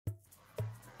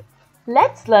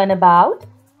Let's learn about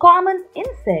common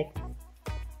insects.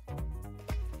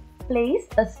 Place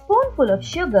a spoonful of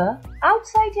sugar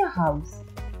outside your house.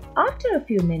 After a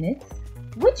few minutes,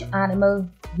 which animal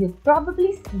you've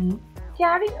probably seen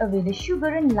carrying away the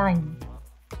sugar in line?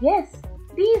 Yes,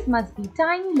 these must be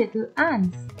tiny little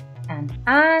ants, and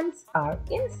ants are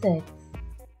insects.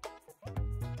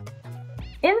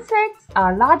 Insects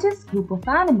are largest group of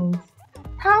animals.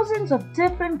 Thousands of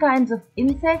different kinds of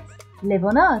insects live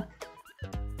on Earth.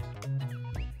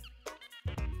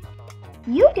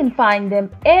 You can find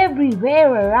them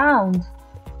everywhere around.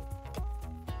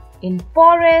 In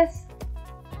forests,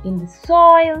 in the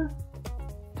soil,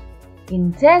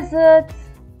 in deserts,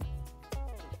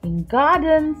 in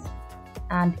gardens,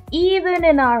 and even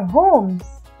in our homes.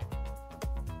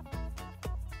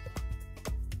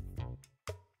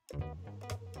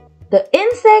 The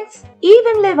insects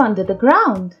even live under the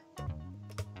ground.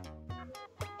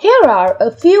 Here are a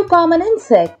few common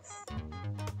insects.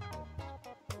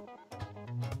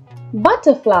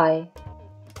 Butterfly,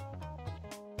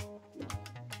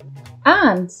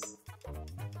 ants,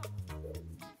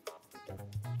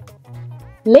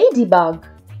 ladybug,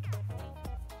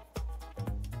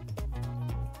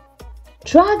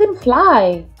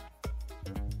 dragonfly,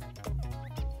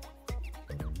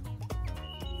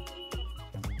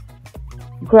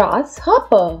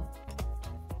 grasshopper,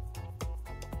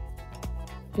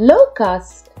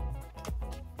 locust,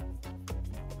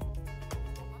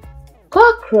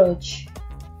 cockroach,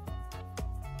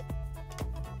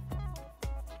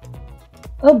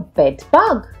 a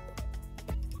bedbug,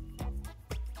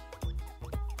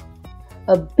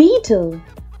 a beetle,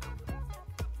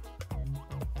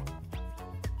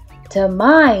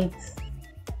 termites,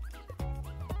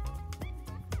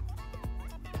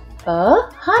 a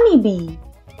honeybee,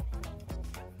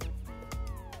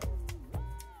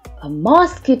 a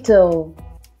mosquito,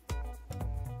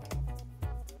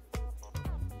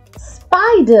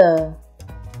 spider,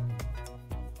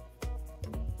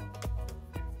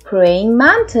 praying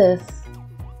mantis,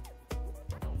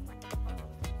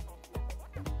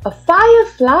 a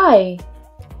firefly,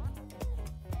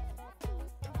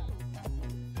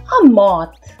 a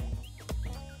moth,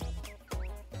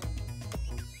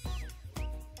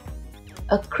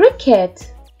 a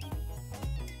cricket,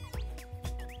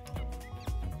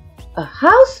 a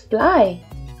housefly.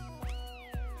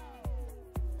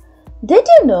 Did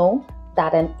you know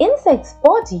that an insect's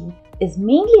body is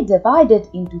mainly divided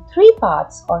into three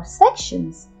parts or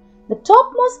sections? The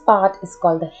topmost part is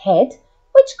called the head,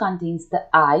 which contains the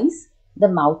eyes, the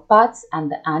mouth parts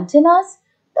and the antennas.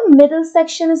 The middle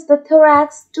section is the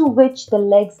thorax, to which the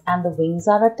legs and the wings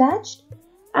are attached.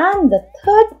 And the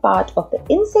third part of the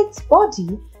insect's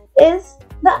body is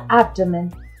the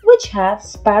abdomen, which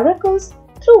has spiracles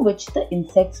through which the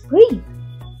insects breathe.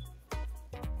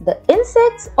 The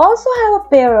insects also have a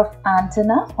pair of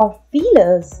antennae or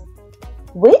feelers,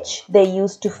 which they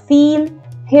use to feel,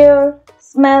 hear,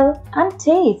 smell and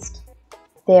taste.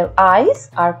 Their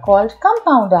eyes are called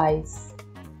compound eyes.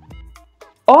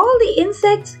 All the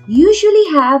insects usually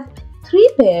have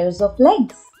 3 pairs of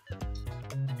legs.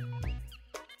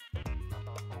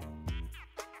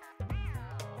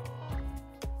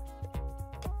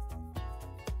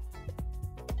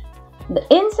 The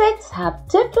insects have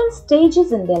different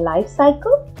stages in their life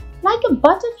cycle. Like a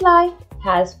butterfly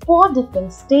has 4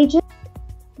 different stages.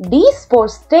 These 4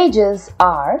 stages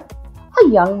are: a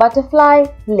young butterfly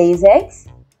lays eggs.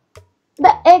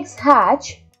 The eggs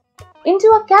hatch into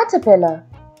a caterpillar.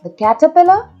 The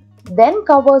caterpillar then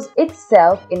covers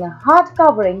itself in a hard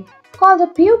covering called a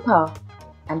pupa.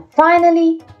 And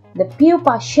finally, the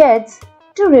pupa sheds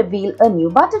to reveal a new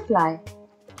butterfly.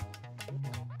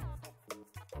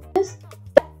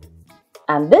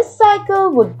 And this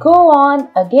cycle would go on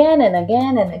again and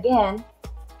again and again.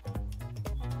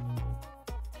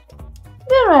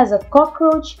 Whereas a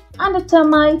cockroach and a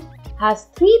termite has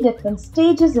 3 different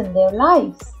stages in their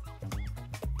lives.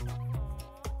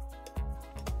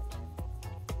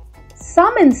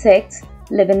 Some insects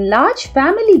live in large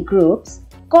family groups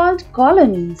called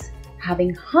colonies,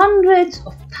 having hundreds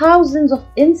of thousands of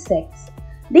insects.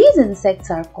 These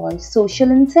insects are called social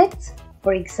insects.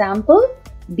 For example,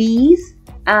 bees,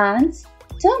 ants,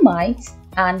 termites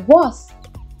and wasps.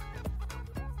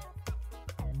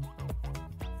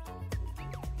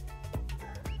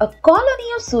 A colony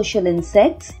of social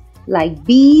insects like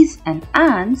bees and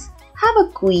ants have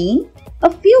a queen,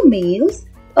 a few males,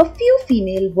 a few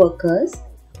female workers.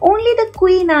 Only the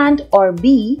queen ant or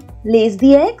bee lays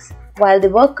the eggs, while the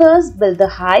workers build the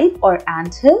hive or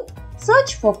anthill,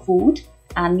 search for food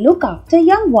and look after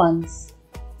young ones.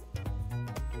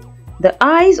 The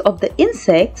eyes of the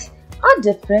insects are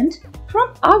different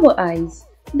from our eyes.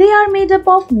 They are made up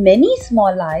of many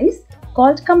small eyes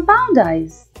called compound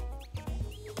eyes.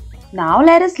 Now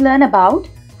let us learn about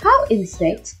how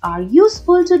insects are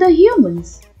useful to the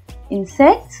humans.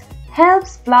 Insects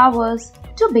helps flowers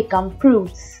to become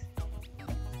fruits.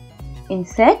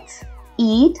 Insects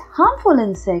eat harmful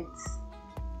insects.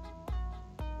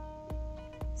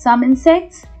 Some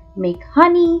insects make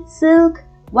honey, silk,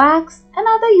 wax and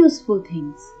other useful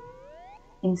things.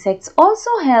 Insects also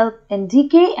help in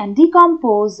decay and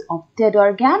decompose of dead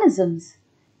organisms.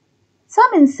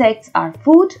 Some insects are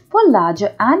food for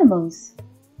larger animals.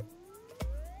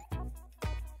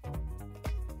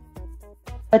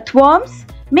 Earthworms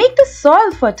make the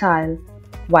soil fertile,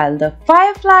 while the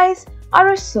fireflies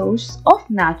are a source of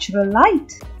natural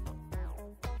light.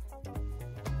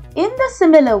 In the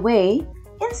similar way,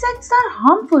 insects are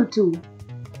harmful too.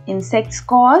 Insects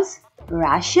cause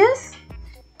rashes,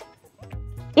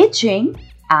 itching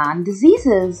and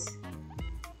diseases.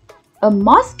 A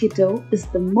mosquito is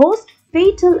the most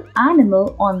fatal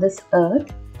animal on this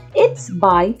earth. Its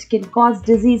bite can cause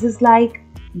diseases like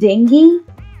dengue,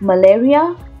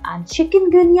 malaria and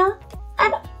chikungunya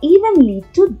and even lead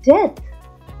to death.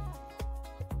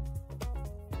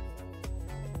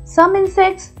 Some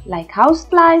insects like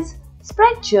houseflies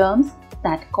spread germs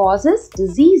that causes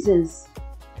diseases.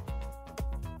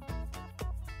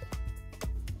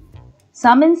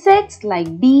 Some insects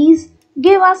like bees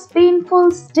give us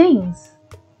painful stings.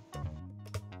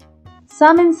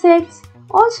 Some insects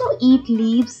also eat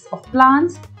leaves of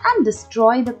plants and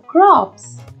destroy the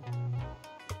crops.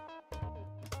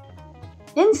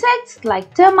 Insects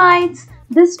like termites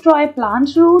destroy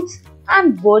plant roots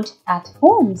and wood at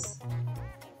homes,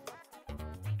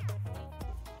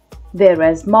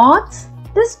 whereas moths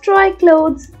destroy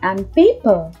clothes and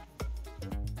paper.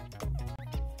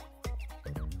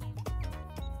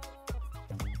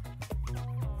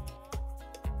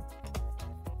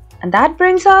 And that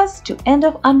brings us to end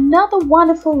of another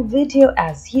wonderful video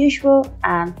as usual,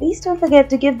 and please don't forget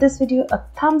to give this video a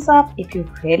thumbs up if you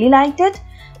really liked it.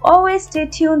 Always stay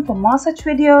tuned for more such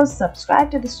videos,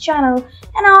 subscribe to this channel,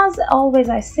 and as always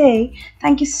I say,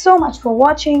 thank you so much for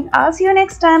watching. I'll see you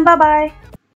next time. Bye bye.